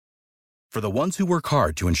For the ones who work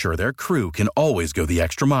hard to ensure their crew can always go the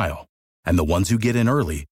extra mile, and the ones who get in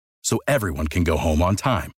early so everyone can go home on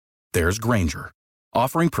time, there's Grainger,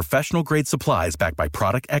 offering professional-grade supplies backed by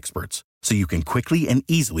product experts so you can quickly and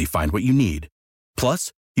easily find what you need.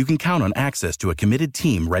 Plus, you can count on access to a committed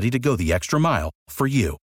team ready to go the extra mile for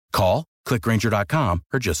you. Call, click Grainger.com,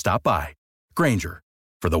 or just stop by. Grainger,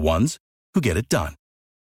 for the ones who get it done.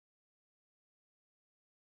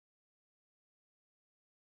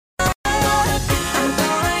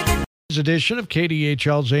 This edition of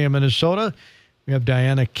KDHL's AM Minnesota. We have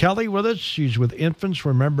Diana Kelly with us. She's with Infants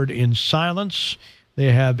Remembered in Silence.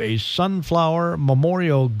 They have a sunflower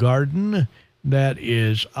memorial garden that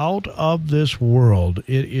is out of this world.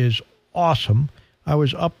 It is awesome. I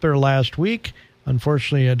was up there last week.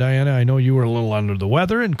 Unfortunately, Diana, I know you were a little under the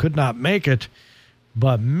weather and could not make it.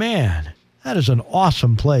 But, man, that is an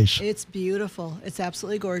awesome place. It's beautiful. It's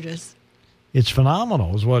absolutely gorgeous. It's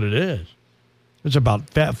phenomenal is what it is. It's about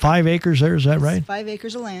 5 acres there, is that right? 5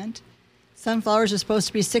 acres of land. Sunflowers are supposed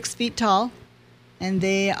to be 6 feet tall, and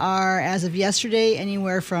they are, as of yesterday,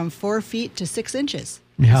 anywhere from 4 feet to 6 inches.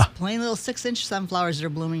 Yeah. Just plain little 6-inch sunflowers that are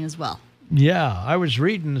blooming as well. Yeah, I was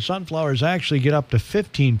reading the sunflowers actually get up to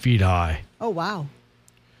 15 feet high. Oh, wow.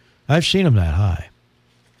 I've seen them that high.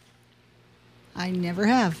 I never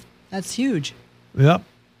have. That's huge. Yep.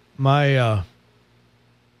 I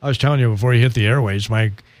was telling you before you hit the airways,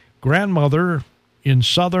 my grandmother in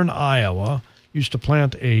southern Iowa used to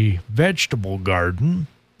plant a vegetable garden,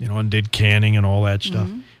 and did canning and all that stuff.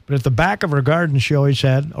 Mm-hmm. But at the back of her garden, she always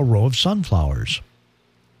had a row of sunflowers.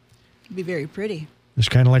 It'd be very pretty. It's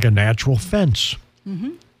kind of like a natural fence.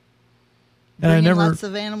 Mm-hmm. And I never lots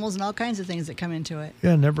of animals and all kinds of things that come into it.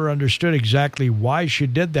 Yeah, never understood exactly why she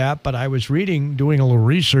did that, but I was doing a little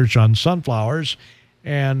research on sunflowers,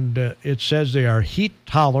 and it says they are heat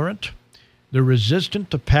tolerant, they're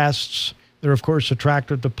resistant to pests, they're of course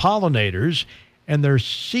attracted to pollinators, and their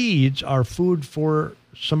seeds are food for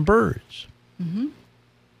some birds. Mm-hmm.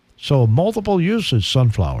 So multiple uses,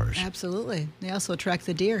 sunflowers. Absolutely. They also attract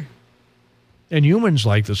the deer. And humans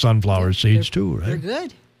like the sunflower seeds too, right? They're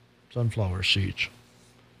good. Sunflower seeds.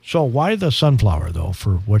 So why the sunflower, though,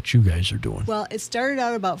 for what you guys are doing? Well, it started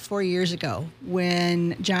out about 4 years ago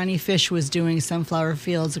when Johnny Fish was doing sunflower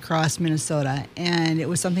fields across Minnesota. And it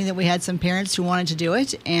was something that we had some parents who wanted to do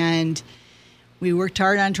it. And we worked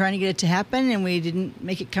hard on trying to get it to happen, and we didn't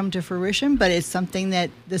make it come to fruition. But it's something that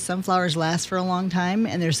the sunflowers last for a long time,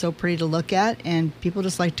 and they're so pretty to look at. And people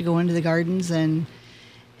just like to go into the gardens and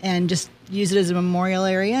just use it as a memorial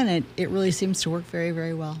area, and it really seems to work very,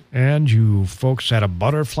 very well. And you folks had a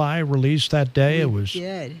butterfly release that day. It was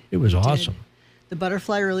We awesome. Did. The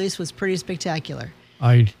butterfly release was pretty spectacular.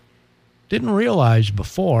 I didn't realize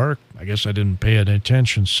before, I guess I didn't pay any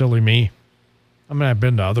attention, silly me. I mean, I've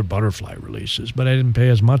been to other butterfly releases, but I didn't pay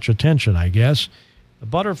as much attention, I guess. The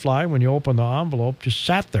butterfly, when you open the envelope, just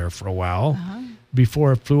sat there for a while.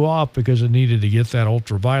 Before it flew off because it needed to get that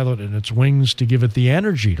ultraviolet in its wings to give it the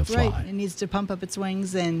energy to fly. Right. It needs to pump up its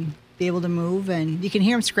wings and be able to move. And you can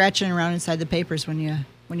hear them scratching around inside the papers when you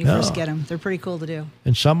first get them. They're pretty cool to do.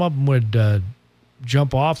 And some of them would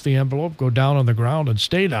jump off the envelope, go down on the ground, and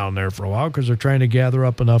stay down there for a while because they're trying to gather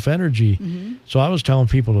up enough energy. Mm-hmm. So I was telling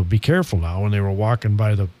people to be careful now when they were walking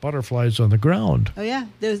by the butterflies on the ground. Oh, yeah.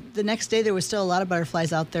 The next day there was still a lot of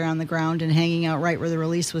butterflies out there on the ground and hanging out right where the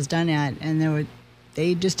release was done at. And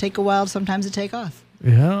they just take a while sometimes to take off.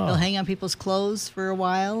 Yeah. They'll hang on people's clothes for a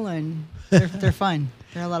while, and they're fun.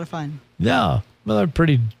 They're a lot of fun. Yeah. Well, they're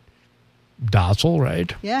pretty docile,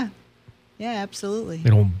 right? Yeah. Yeah, absolutely. They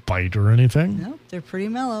don't bite or anything. No, they're pretty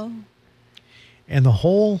mellow. And the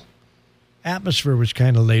whole atmosphere was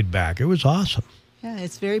kind of laid back. It was awesome. Yeah,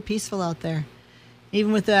 it's very peaceful out there.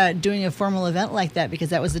 Even with doing a formal event like that, because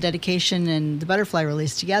that was the dedication and the butterfly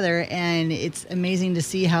release together, and it's amazing to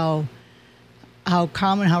see how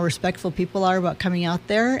calm and how respectful people are about coming out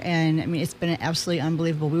there. And I mean, it's been absolutely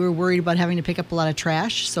unbelievable. We were worried about having to pick up a lot of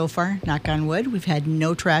trash. So far, knock on wood, we've had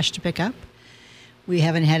no trash to pick up. We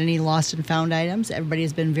haven't had any lost and found items. Everybody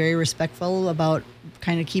has been very respectful about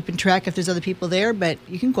kind of keeping track if there's other people there, but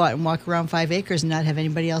you can go out and walk around 5 acres and not have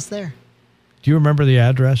anybody else there. Do you remember the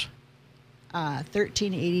address?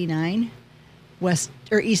 1389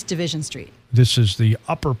 East Division Street. This is the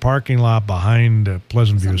upper parking lot behind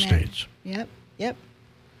Pleasant View Estates. Yep.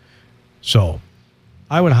 So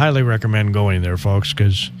I would highly recommend going there, folks,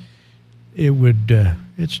 because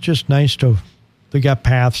it's just nice they got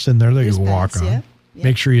paths in there that you can walk on. Yep.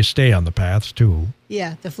 Make sure you stay on the paths, too.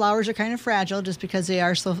 Yeah, the flowers are kind of fragile just because they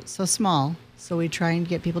are so small. So we try and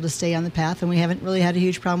get people to stay on the path, and we haven't really had a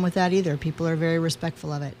huge problem with that either. People are very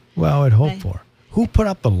respectful of it. Well, I'd hope for. Who put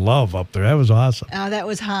up the love up there? That was awesome. That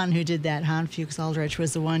was Han who did that. Han Fuchs Aldrich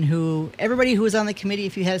was the one who, everybody who was on the committee,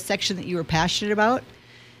 if you had a section that you were passionate about,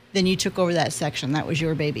 then you took over that section. That was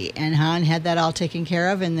your baby. And Han had that all taken care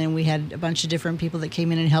of, and then we had a bunch of different people that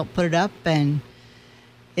came in and helped put it up, and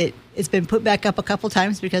it's been put back up a couple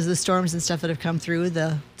times because of the storms and stuff that have come through.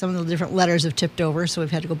 Some of the different letters have tipped over, so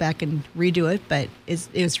we've had to go back and redo it, but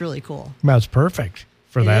it's really cool. That's perfect.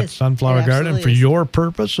 For that sunflower garden, for your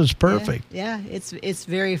purpose, it's perfect. Yeah, it's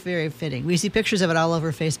very, very fitting. We see pictures of it all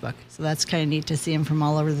over Facebook, so that's kind of neat to see them from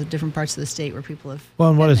all over the different parts of the state where people have. Well,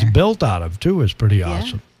 and what it's built out of too is pretty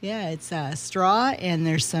awesome. Yeah, it's straw, and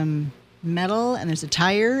there's some metal, and there's a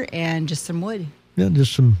tire, and just some wood. Yeah,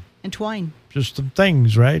 just some. And twine. Just some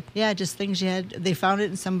things, right? Yeah, just things you had. They found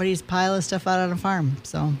it in somebody's pile of stuff out on a farm.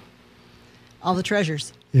 So, all the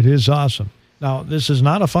treasures. It is awesome. Now, this is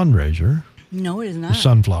not a fundraiser. No, it is not. The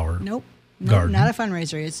sunflower. Nope, garden. Not a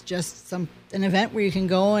fundraiser. It's just an event where you can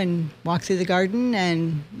go and walk through the garden,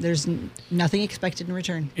 and there's nothing expected in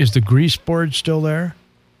return. Is the grease board still there,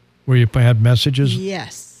 where you had messages?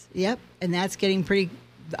 Yes. Yep. And that's getting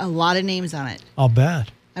a lot of names on it. I'll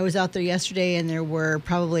bet. I was out there yesterday, and there were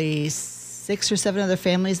probably 6 or 7 other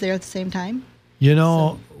families there at the same time. You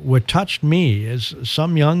know, what touched me is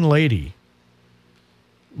some young lady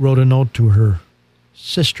wrote a note to her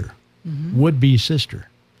sister. Would-be sister.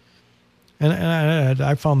 And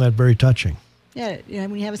I found that very touching. Yeah,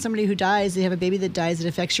 when you have somebody who dies, you have a baby that dies, it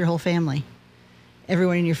affects your whole family.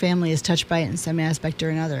 Everyone in your family is touched by it in some aspect or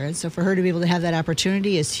another. And so for her to be able to have that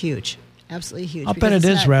opportunity is huge. Absolutely huge. I'll bet it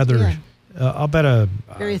is rather... Yeah. I'll bet a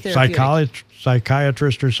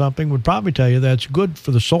psychiatrist or something would probably tell you that's good for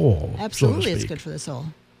the soul. Absolutely, so it's good for the soul.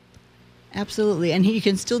 Absolutely. And you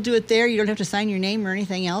can still do it there. You don't have to sign your name or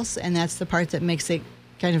anything else. And that's the part that makes it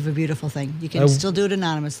kind of a beautiful thing. You can still do it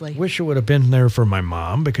anonymously. Wish it would have been there for my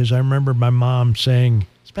mom, because I remember my mom saying,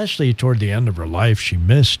 especially toward the end of her life, she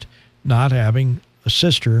missed not having a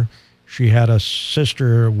sister. She had a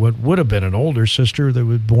sister, what would have been an older sister, that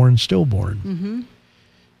was born stillborn. Mm-hmm.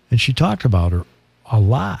 And she talked about her a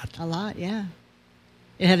lot. A lot, yeah.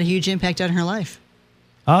 It had a huge impact on her life.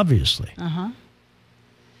 Obviously. Uh-huh.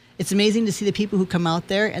 It's amazing to see the people who come out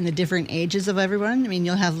there and the different ages of everyone. I mean,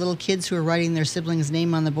 you'll have little kids who are writing their sibling's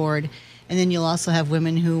name on the board, and then you'll also have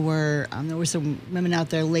women who were, there were some women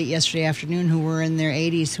out there late yesterday afternoon who were in their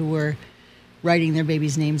 80s who were writing their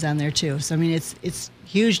babies' names on there too. So, I mean, it's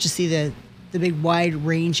huge to see the big wide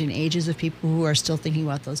range in ages of people who are still thinking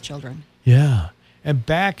about those children. Yeah. And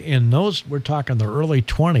back in those, we're talking the early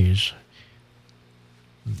 20s,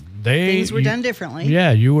 things were done differently.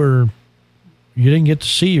 Yeah, you didn't get to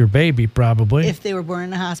see your baby, probably. If they were born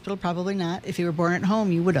in a hospital, probably not. If you were born at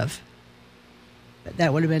home, you would have. But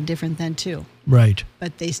that would have been different then, too. Right.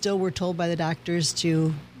 But they still were told by the doctors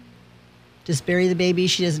to just bury the baby.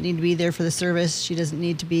 She doesn't need to be there for the service. She doesn't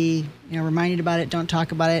need to be reminded about it. Don't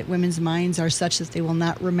talk about it. Women's minds are such that they will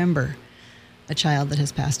not remember a child that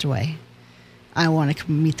has passed away. I want to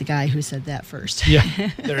meet the guy who said that first. Yeah,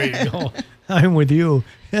 there you go. I'm with you.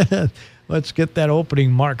 Let's get that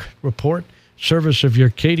opening mark report. Service of your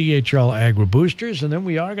KDHL Agri Boosters. And then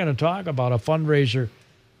we are going to talk about a fundraiser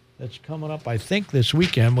that's coming up, I think, this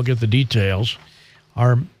weekend. We'll get the details.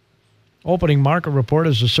 Our opening market report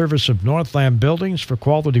is the service of Northland Buildings for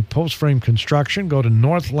quality post-frame construction. Go to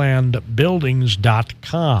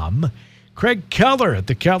northlandbuildings.com. Craig Keller at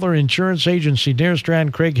the Keller Insurance Agency, near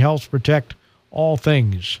Strand. Craig helps protect all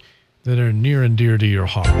things that are near and dear to your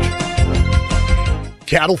heart.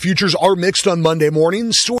 Cattle futures are mixed on Monday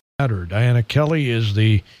mornings. Diana Kelly is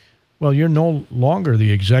you're no longer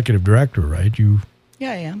the executive director, right?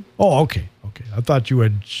 Yeah, I am. Oh, okay. I thought you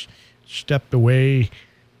had stepped away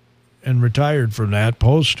and retired from that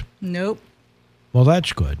post. Nope. Well,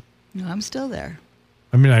 that's good. No, I'm still there.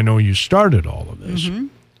 I mean, I know you started all of this. Mm-hmm.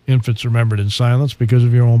 Infants Remembered in Silence because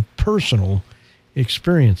of your own personal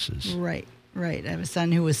experiences. Right. I have a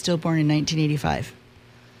son who was stillborn in 1985.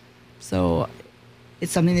 So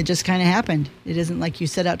it's something that just kind of happened. It isn't like you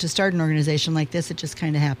set out to start an organization like this. It just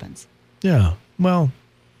kind of happens. Yeah. Well,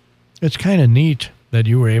 it's kind of neat that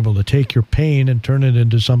you were able to take your pain and turn it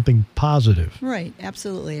into something positive. Right.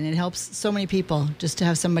 Absolutely. And it helps so many people just to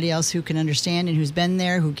have somebody else who can understand and who's been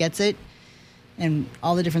there, who gets it. And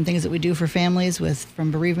all the different things that we do for families, from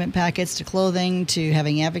bereavement packets to clothing to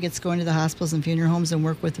having advocates go into the hospitals and funeral homes and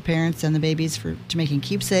work with the parents and the babies to making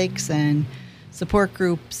keepsakes and support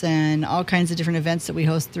groups and all kinds of different events that we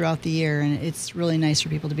host throughout the year. And it's really nice for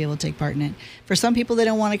people to be able to take part in it. For some people, they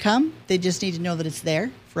don't want to come. They just need to know that it's there.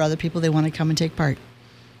 For other people, they want to come and take part.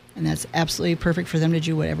 And that's absolutely perfect for them to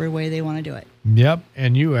do whatever way they want to do it. Yep.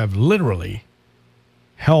 And you have literally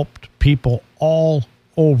helped people all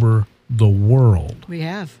over the world. We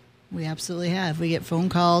have. We absolutely have. We get phone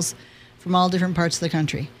calls from all different parts of the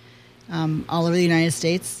country, all over the United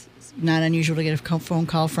States. It's not unusual to get a phone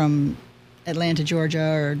call from Atlanta,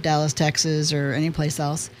 Georgia, or Dallas, Texas, or any place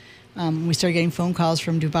else. We started getting phone calls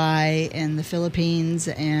from Dubai and the Philippines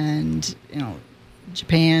and,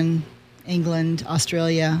 Japan, England,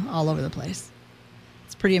 Australia, all over the place.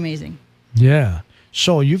 It's pretty amazing. Yeah.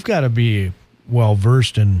 So you've got to be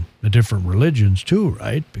well-versed in the different religions too,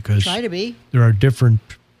 right? Because try to be. There are different...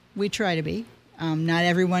 We try to be. Not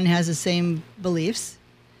everyone has the same beliefs.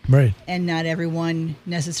 Right. And not everyone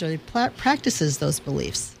necessarily practices those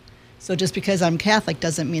beliefs. So just because I'm Catholic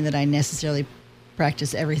doesn't mean that I necessarily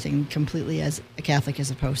practice everything completely as a Catholic is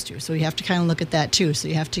supposed to. So you have to kind of look at that too. So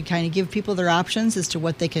you have to kind of give people their options as to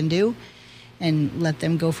what they can do and let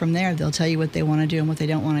them go from there. They'll tell you what they want to do and what they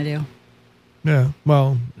don't want to do. Yeah.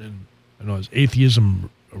 Well, I know, is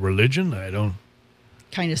atheism a religion? I don't...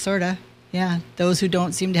 Kind of, sort of. Yeah. Those who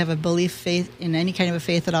don't seem to have a faith in any kind of a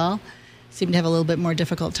faith at all seem to have a little bit more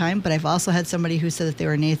difficult time. But I've also had somebody who said that they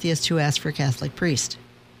were an atheist who asked for a Catholic priest.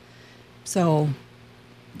 So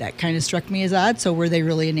that kind of struck me as odd. So were they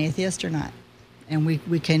really an atheist or not? And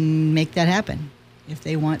we can make that happen. If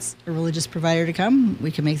they want a religious provider to come,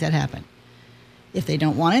 we can make that happen. If they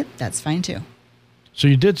don't want it, that's fine too. So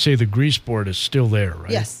you did say the grease board is still there,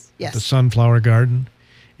 right? Yes, yes. At the Sunflower Garden.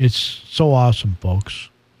 It's so awesome, folks,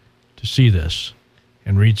 to see this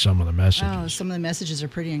and read some of the messages. Oh, some of the messages are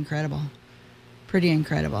pretty incredible. Pretty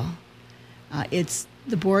incredible.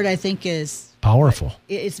 The board, I think, is... Powerful.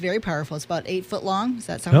 It's very powerful. It's about 8 foot long. Does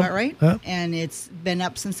that sound about right? Yep. And it's been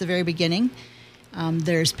up since the very beginning.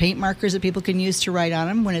 There's paint markers that people can use to write on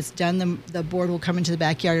them. When it's done, the board will come into the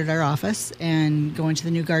backyard at our office and go into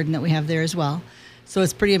the new garden that we have there as well. So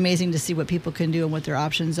it's pretty amazing to see what people can do and what their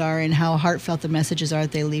options are and how heartfelt the messages are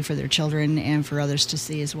that they leave for their children and for others to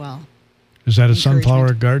see as well. Is that a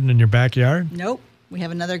sunflower garden in your backyard? Nope. We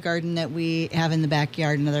have another garden that we have in the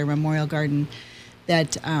backyard, another memorial garden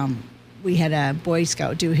that we had a Boy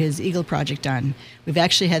Scout do his Eagle project on. We've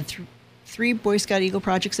actually had three Boy Scout Eagle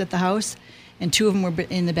projects at the house, and 2 of them were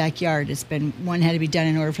in the backyard. One had to be done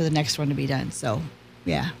in order for the next one to be done. So,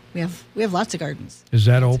 yeah, we have lots of gardens. Is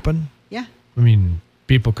that open? Yeah. I mean,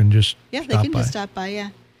 people can just they can just stop by, yeah.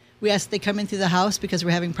 We ask they come in through the house because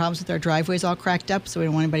we're having problems with our driveways all cracked up, so we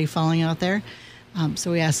don't want anybody falling out there.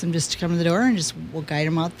 So we ask them just to come to the door and we'll guide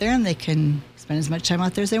them out there, and they can spend as much time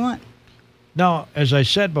out there as they want. Now, as I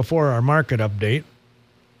said before our market update,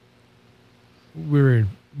 we were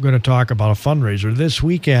going to talk about a fundraiser. This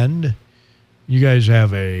weekend, you guys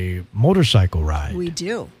have a motorcycle ride. We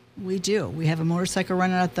do. We have a motorcycle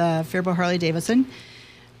run at the Faribault Harley Davidson.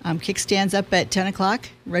 Kickstands up at 10 o'clock.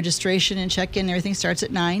 Registration and check-in, everything starts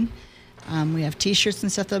at 9. We have T-shirts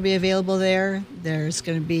and stuff that'll be available there. There's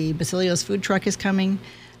going to be Basilio's food truck is coming.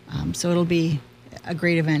 So it'll be a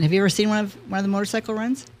great event. Have you ever seen one of the motorcycle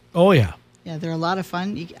runs? Oh, yeah. Yeah, they're a lot of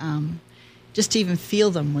fun. Just to even feel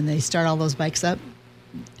them when they start all those bikes up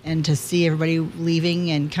and to see everybody leaving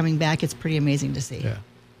and coming back, it's pretty amazing to see. Yeah.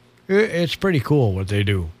 It's pretty cool what they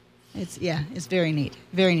do. It's very neat.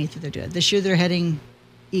 Very neat that they're doing it. This year they're heading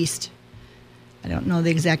east. I don't know the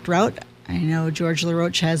exact route. I know George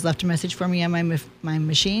LaRoche has left a message for me on my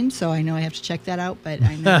machine, so I know I have to check that out, but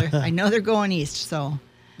I know they're going east. So,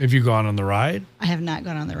 have you gone on the ride? I have not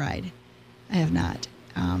gone on the ride. I have not.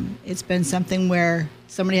 It's been something where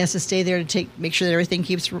somebody has to stay there to make sure that everything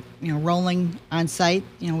keeps rolling on site.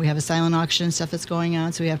 We have a silent auction and stuff that's going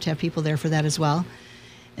on, so we have to have people there for that as well.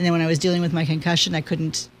 And then when I was dealing with my concussion, I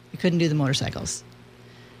couldn't do the motorcycles.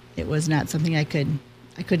 It was not something I couldn't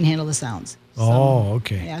handle the sounds. So,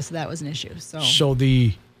 okay. Yeah, so that was an issue. So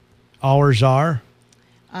the hours are?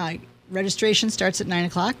 Registration starts at 9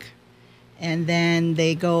 o'clock, and then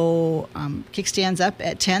they go kickstands up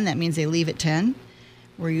at 10. That means they leave at 10.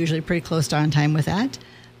 We're usually pretty close to on time with that.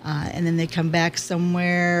 And then they come back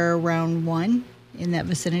somewhere around 1 in that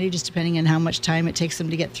vicinity, just depending on how much time it takes them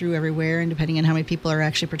to get through everywhere and depending on how many people are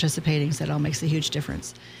actually participating. So that all makes a huge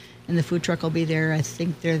difference. And the food truck will be there. I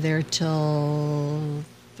think they're there till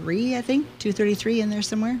 3, 2:33 in there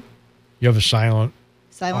somewhere. You have a silent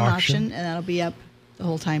auction, and that'll be up the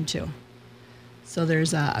whole time too. So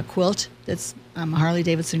there's a quilt that's a Harley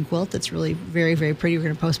Davidson quilt that's really very, very pretty. We're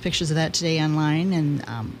going to post pictures of that today online,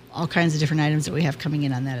 and all kinds of different items that we have coming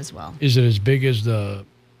in on that as well. Is it as big as the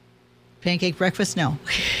pancake breakfast? No.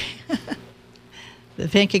 The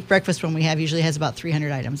pancake breakfast one we have usually has about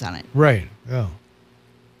 300 items on it. Right. Yeah.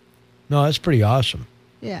 No, that's pretty awesome.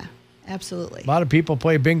 Yeah, Absolutely. A lot of people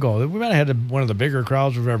play bingo. We might have had one of the bigger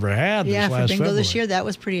crowds we've ever had this last for bingo February. this year, that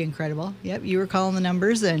was pretty incredible. Yep, you were calling the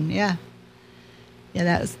numbers, and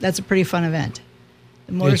that's a pretty fun event.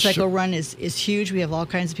 The motorcycle run is huge. We have all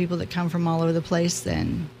kinds of people that come from all over the place,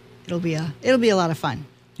 and it'll be a lot of fun.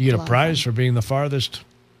 You get a prize for being the farthest?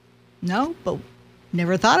 No, but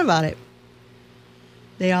never thought about it.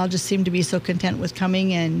 They all just seem to be so content with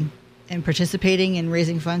coming and participating and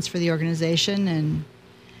raising funds for the organization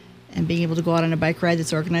and being able to go out on a bike ride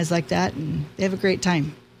that's organized like that, and they have a great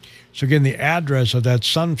time. So again, the address of that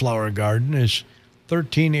sunflower garden is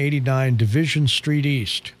 1389 Division Street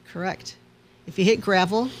East. Correct. If you hit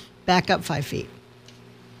gravel, back up 5 feet.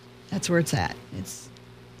 That's where it's at.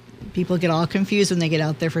 People get all confused when they get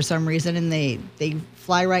out there for some reason, and they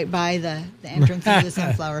fly right by the entrance into the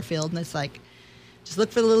sunflower field, and it's like, just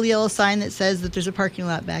look for the little yellow sign that says that there's a parking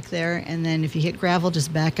lot back there, and then if you hit gravel,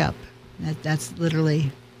 just back up. That's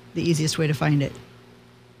literally the easiest way to find it.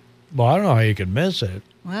 Well, I don't know how you could miss it.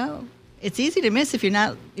 Well, it's easy to miss if you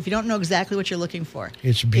don't know exactly what you're looking for.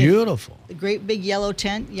 It's beautiful. The great big yellow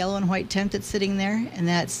and white tent that's sitting there, and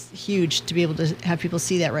that's huge to be able to have people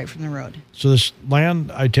see that right from the road. So this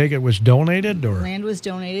land, I take it, was donated, or land was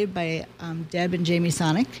donated by Deb and Jamie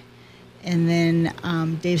Sonic, and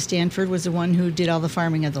then Dave Stanford was the one who did all the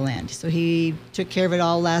farming of the land. So he took care of it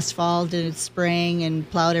all last fall, did it spraying and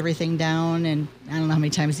plowed everything down, and I don't know how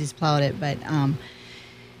many times he's plowed it, but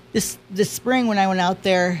this spring when I went out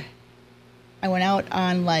there, I went out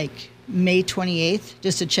on like May 28th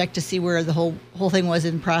just to check to see where the whole thing was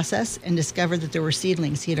in process, and discovered that there were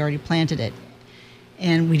seedlings. He had already planted it,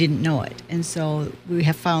 and we didn't know it. And so we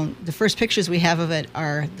have found the first pictures we have of it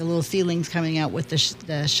are the little seedlings coming out with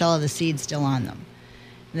the shell of the seed still on them.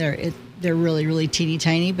 They're really, really teeny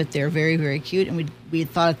tiny, but they're very, very cute. And we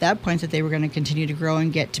thought at that point that they were going to continue to grow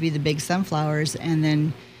and get to be the big sunflowers, and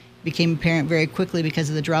then became apparent very quickly because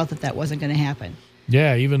of the drought that wasn't going to happen.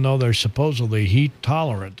 Yeah, even though they're supposedly heat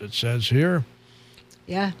tolerant, it says here.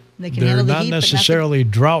 Yeah, they can they're handle the not heat, necessarily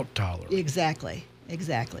drought tolerant. Exactly.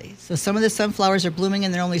 So some of the sunflowers are blooming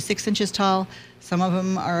and they're only 6 inches tall. Some of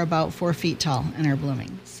them are about 4 feet tall and are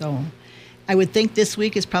blooming. So I would think this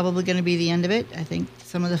week is probably going to be the end of it. I think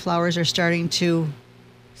some of the flowers are starting to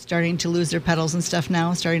lose their petals and stuff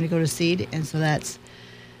now, starting to go to seed, and so that's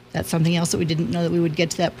something else that we didn't know that we would get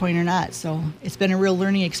to that point or not. So it's been a real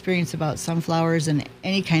learning experience about sunflowers and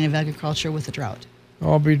any kind of agriculture with a drought.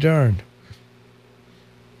 I'll be darned.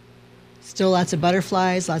 Still lots of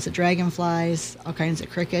butterflies, lots of dragonflies, all kinds of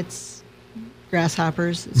crickets,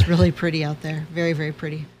 grasshoppers. It's really pretty out there. Very, very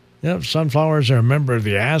pretty. Yep, sunflowers are a member of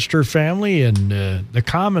the aster family, and the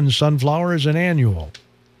common sunflower is an annual.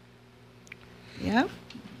 Yep.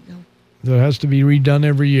 That has to be redone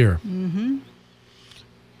every year. Mm-hmm.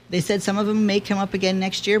 They said some of them may come up again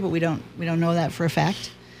next year, but we don't know that for a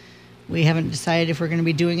fact. We haven't decided if we're going to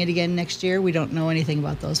be doing it again next year. We don't know anything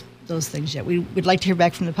about those things yet. We'd like to hear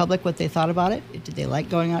back from the public what they thought about it. Did they like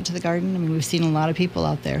going out to the garden? I mean, we've seen a lot of people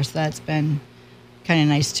out there, so that's been kind of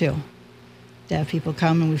nice too, to have people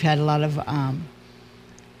come. And we've had a lot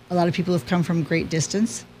of people have come from great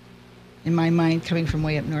distance. In my mind, coming from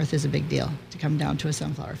way up north is a big deal to come down to a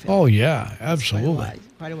sunflower field. Oh, yeah, absolutely.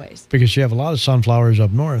 Quite a ways. Because you have a lot of sunflowers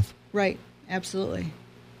up north. Right, absolutely.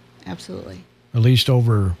 Absolutely. At least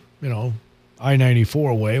over,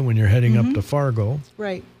 I-94 way when you're heading up to Fargo.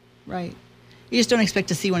 Right. You just don't expect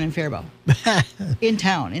to see one in Faribault. In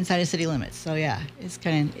town, inside of city limits. So, yeah, it's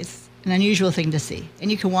an unusual thing to see.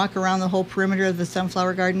 And you can walk around the whole perimeter of the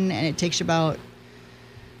sunflower garden, and it takes you about,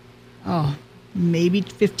 maybe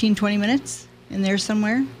 15, 20 minutes in there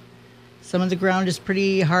somewhere. Some of the ground is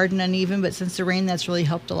pretty hard and uneven, but since the rain, that's really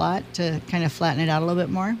helped a lot to kind of flatten it out a little bit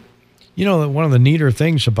more. One of the neater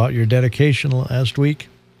things about your dedication last week,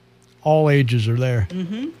 all ages are there.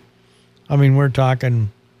 Mm-hmm. I mean, we're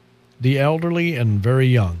talking the elderly and very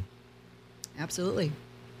young. Absolutely.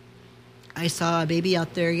 I saw a baby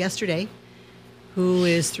out there yesterday who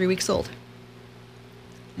is 3 weeks old.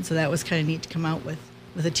 And so that was kind of neat to come out with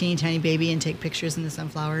a teeny tiny baby and take pictures in the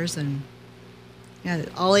sunflowers, and yeah,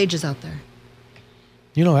 all ages out there.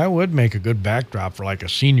 That would make a good backdrop for like a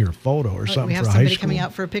senior photo or something for high school. We have somebody coming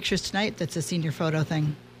out for pictures tonight that's a senior photo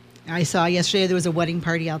thing. I saw yesterday there was a wedding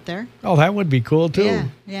party out there. Oh, that would be cool too.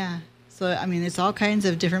 Yeah. So, I mean, it's all kinds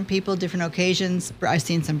of different people, different occasions. I've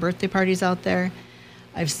seen some birthday parties out there.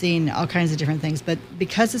 I've seen all kinds of different things. But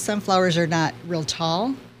because the sunflowers are not real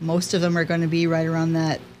tall, most of them are going to be right around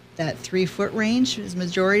that 3-foot range is the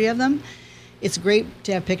majority of them. It's great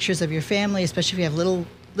to have pictures of your family, especially if you have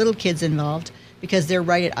little kids involved, because they're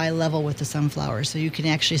right at eye level with the sunflowers. So you can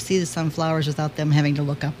actually see the sunflowers without them having to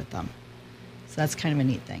look up at them. So that's kind of a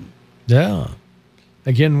neat thing. Yeah.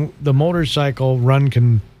 Again, the motorcycle run,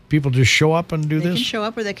 can people just show up and do They this? can show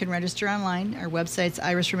up or they can register online. Our website's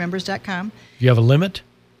irisremembers.com. Do you have a limit?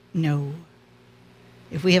 No.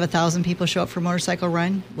 If we have 1,000 people show up for a motorcycle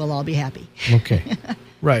run, we'll all be happy. Okay.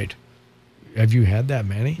 Right. Have you had that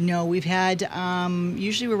many? No, we've had,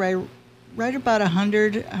 usually we're right about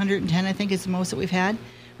 100, 110, I think is the most that we've had,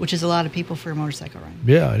 which is a lot of people for a motorcycle run.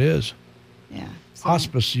 Yeah, it is. Yeah. So,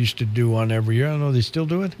 Hospice used to do one every year. I don't know, they still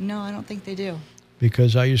do it? no, I don't think they do.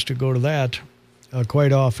 Because I used to go to that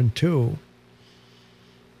quite often, too.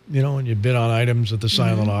 You know, and you bid on items at the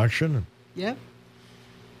silent auction. Yep.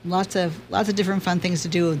 Lots of different fun things to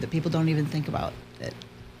do that people don't even think about. That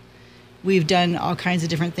we've done all kinds of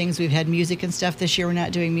different things. We've had music and stuff. This year we're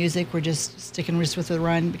not doing music. We're just sticking with the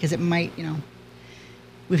run because it might,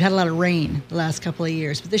 we've had a lot of rain the last couple of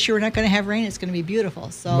years. But this year we're not going to have rain. It's going to be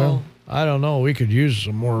beautiful. So Well, I don't know. We could use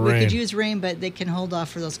some more rain. we could use rain, but they can hold off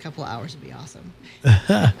for those couple of hours. It'd be awesome.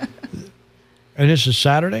 And this is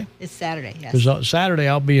Saturday? It's Saturday, yes. Because Saturday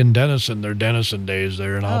I'll be in Denison. They're Denison days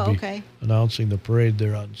there, and I'll be okay. announcing the parade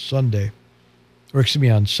there on Sunday. Or excuse me,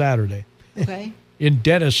 on Saturday. Okay. In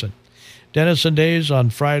Denison. Denison days on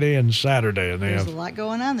Friday and Saturday. And they There's have a lot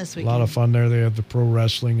going on this a weekend. lot of fun there. They have the pro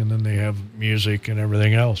wrestling, and then they have music and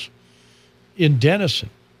everything else. In Denison,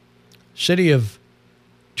 city of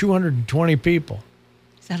 220 people.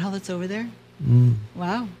 Is that all that's over there?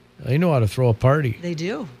 Wow. They know how to throw a party. They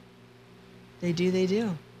do. They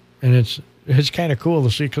do. And it's kind of cool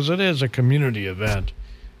to see because it is a community event.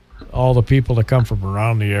 All the people that come from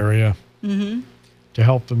around the area to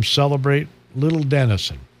help them celebrate Little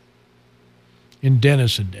Denison in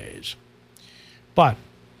Denison days. But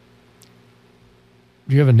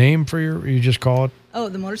do you have a name for you just call it? Oh,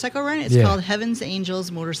 the motorcycle run? It's called Heaven's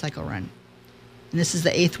Angels Motorcycle Run. And this is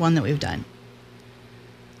the 8th one that we've done.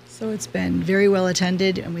 So it's been very well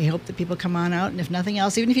attended, and we hope that people come on out. And if nothing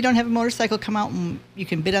else, even if you don't have a motorcycle, come out and you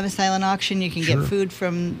can bid on the silent auction. You can get food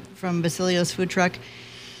from Basilio's food truck.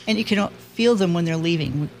 And you can feel them when they're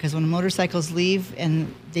leaving, because when motorcycles leave,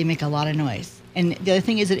 and they make a lot of noise. And the other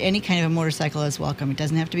thing is that any kind of a motorcycle is welcome. It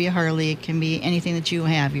doesn't have to be a Harley. It can be anything that you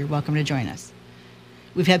have. You're welcome to join us.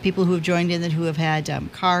 We've had people who have joined in who have had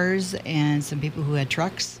cars, and some people who had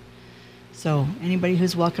trucks. So anybody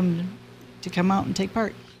who's welcome to come out and take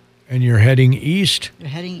part. And you're heading east? They're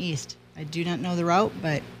heading east. I do not know the route,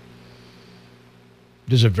 but...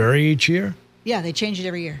 Does it vary each year? Yeah, they change it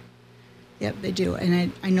every year. Yep, they do.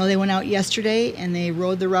 And I know they went out yesterday, and they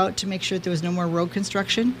rode the route to make sure that there was no more road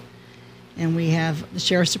construction. And we have the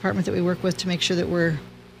sheriff's department that we work with to make sure that we're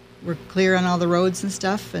clear on all the roads and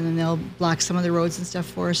stuff, and then they'll block some of the roads and stuff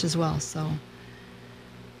for us as well. So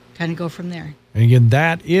kind of go from there. And again,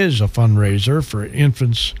 that is a fundraiser for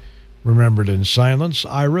Infants Remembered in Silence,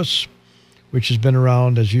 IRIS, which has been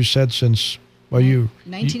around, as you said, since,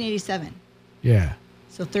 1987. Yeah.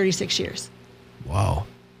 So 36 years. Wow.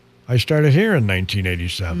 I started here in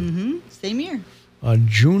 1987. Same year. On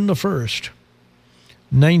June the 1st,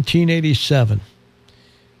 1987.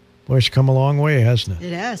 Boy, it's come a long way, hasn't it?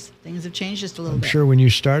 It has. Things have changed just a little I'm bit. sure when you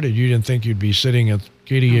started, you didn't think you'd be sitting at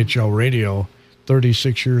KDHL Radio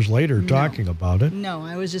 36 years later talking about it. No,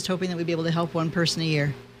 I was just hoping that we'd be able to help one person a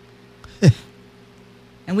year.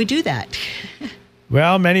 And we do that.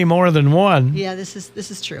 Well, many more than one. Yeah, this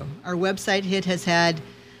is true. Our website hit has had,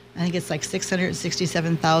 I think it's like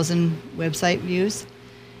 667,000 website views.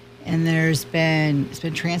 And it's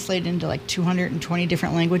been translated into like 220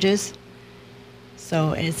 different languages.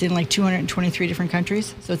 So, and it's in like 223 different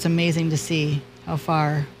countries. So it's amazing to see how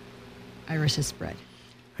far IRIS has spread.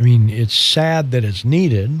 I mean, it's sad that it's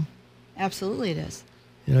needed. Absolutely it is.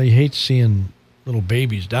 You know, you hate seeing little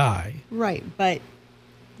babies die. Right, but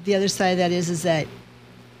the other side of that is that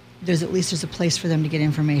there's a place for them to get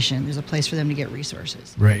information. There's a place for them to get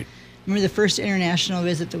resources. Right. Remember the first international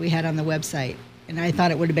visit that we had on the website, and I thought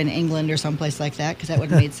it would have been England or someplace like that because that would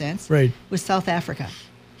have made sense. Right. Was South Africa.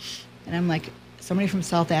 And I'm like, somebody from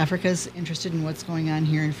South Africa is interested in what's going on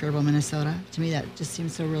here in Faribault, Minnesota. To me, that just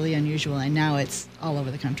seems so really unusual. And now it's all over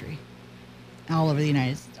the country, all over the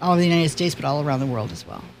United States, but all around the world as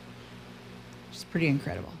well. It's pretty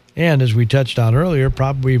incredible. And as we touched on earlier,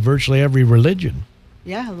 probably virtually every religion.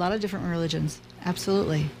 Yeah, a lot of different religions.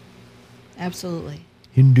 Absolutely. Absolutely.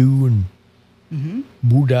 Hindu and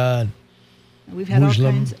Buddha. We've had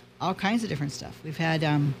Muslim. all kinds of different stuff. We've had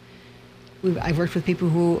I've worked with people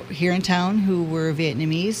who here in town who were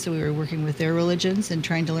Vietnamese, so we were working with their religions and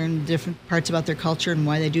trying to learn different parts about their culture and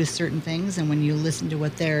why they do certain things. And when you listen to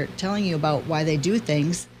what they're telling you about why they do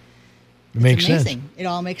things, It makes sense. amazing. It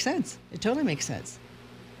all makes sense. It totally makes sense.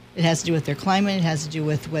 It has to do with their climate. It has to do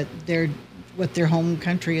with what their what their home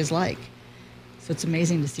country is like. So it's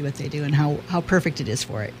amazing to see what they do and how perfect it is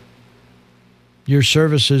for it. Your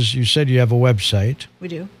services, you said you have a website. We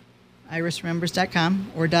do.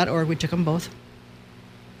 irisremembers.com or .org. We took them both.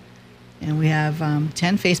 And we have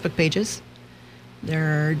 10 Facebook pages.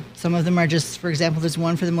 Some of them are just, for example, there's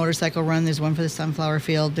one for the motorcycle run. There's one for the sunflower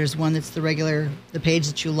field. There's one that's the page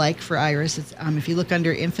that you like for Iris. It's, if you look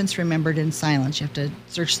under Infants Remembered in Silence, you have to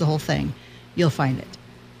search the whole thing. You'll find it.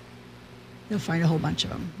 You'll find a whole bunch of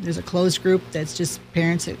them. There's a closed group that's just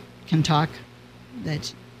parents that can talk,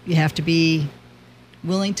 that you have to be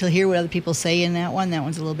willing to hear what other people say in that one. That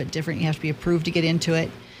one's a little bit different. You have to be approved to get into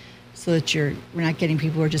it so that we're not getting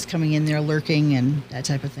people who are just coming in there lurking and that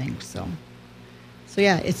type of thing. So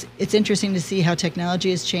yeah, it's interesting to see how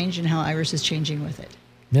technology has changed and how Iris is changing with it.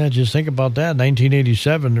 Yeah, just think about that.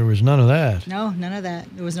 1987, there was none of that. No, none of that.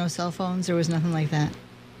 There was no cell phones. There was nothing like that.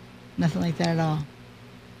 Nothing like that at all.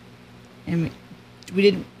 And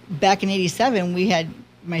back in 87, we had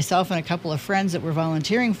myself and a couple of friends that were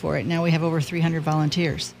volunteering for it. Now we have over 300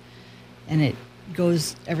 volunteers. And it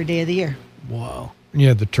goes every day of the year. Wow. And you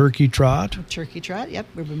had the turkey trot? Turkey trot, yep.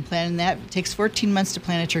 We've been planning that. It takes 14 months to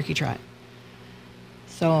plan a turkey trot.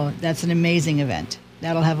 So that's an amazing event.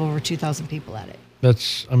 That'll have over 2,000 people at it.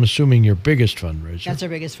 That's, I'm assuming, your biggest fundraiser. That's our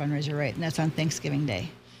biggest fundraiser, right. And that's on Thanksgiving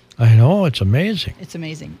Day. I know, it's amazing. It's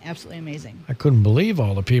amazing, absolutely amazing. I couldn't believe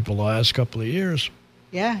all the people the last couple of years.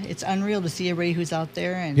 Yeah, it's unreal to see everybody who's out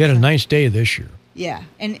there. And you had a nice day this year. Yeah,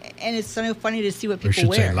 and it's so funny to see what people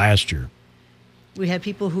wear. I should say last year. We had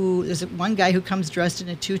people there's one guy who comes dressed in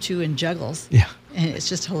a tutu and juggles. Yeah. And it's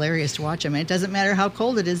just hilarious to watch him. And it doesn't matter how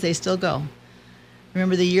cold it is, they still go.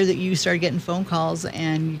 Remember the year that you started getting phone calls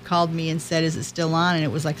and you called me and said, is it still on? And it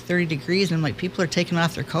was like 30 degrees. And I'm like, people are taking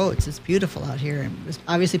off their coats. It's beautiful out here. And it was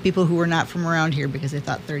obviously people who were not from around here because they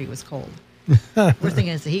thought 30 was cold. We're thinking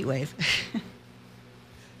it's a heat wave.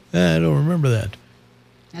 I don't remember that.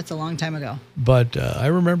 That's a long time ago. But I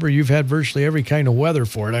remember you've had virtually every kind of weather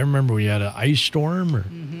for it. I remember we had an ice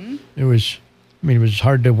storm. It was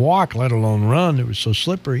hard to walk, let alone run. It was so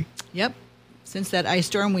slippery. Yep. Since that ice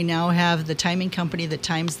storm, we now have the timing company that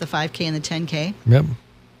times the 5K and the 10K. Yep.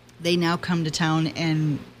 They now come to town,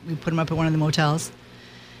 and we put them up at one of the motels.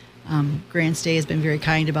 Grand Stay has been very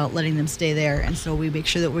kind about letting them stay there, and so we make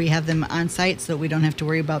sure that we have them on site so that we don't have to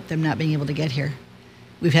worry about them not being able to get here.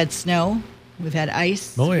 We've had snow. We've had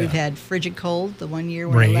ice. Oh, yeah. We've had frigid cold. The one year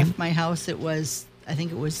when Rain. I left my house, I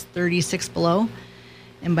think it was 36 below.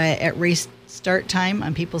 And at race start time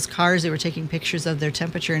on people's cars, they were taking pictures of their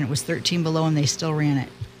temperature, and it was 13 below, and they still ran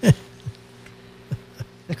it.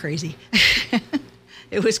 They're crazy.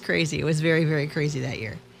 It was crazy. It was very, very crazy that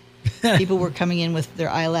year. People were coming in with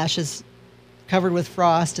their eyelashes covered with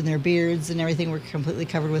frost, and their beards and everything were completely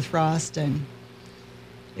covered with frost, and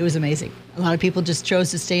it was amazing. A lot of people just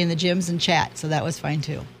chose to stay in the gyms and chat, so that was fine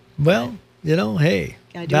too. Well, hey,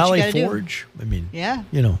 Valley Forge, yeah.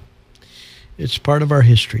 It's part of our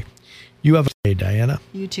history. You have a day, Diana.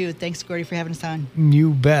 You too. Thanks, Gordy, for having us on.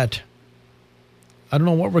 You bet. I don't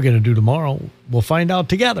know what we're going to do tomorrow. We'll find out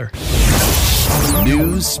together.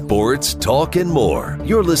 News, sports, talk, and more.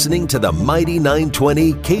 You're listening to the Mighty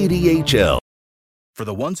 920 KDHL. For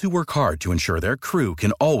the ones who work hard to ensure their crew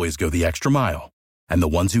can always go the extra mile, and the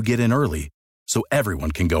ones who get in early so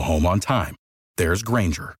everyone can go home on time, there's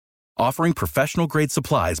Grainger, offering professional-grade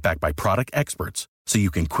supplies backed by product experts so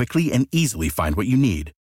you can quickly and easily find what you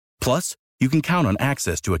need. Plus, you can count on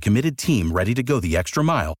access to a committed team ready to go the extra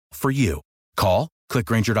mile for you. Call, click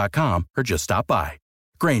Grainger.com, or just stop by.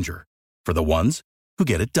 Grainger, for the ones who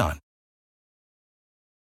get it done.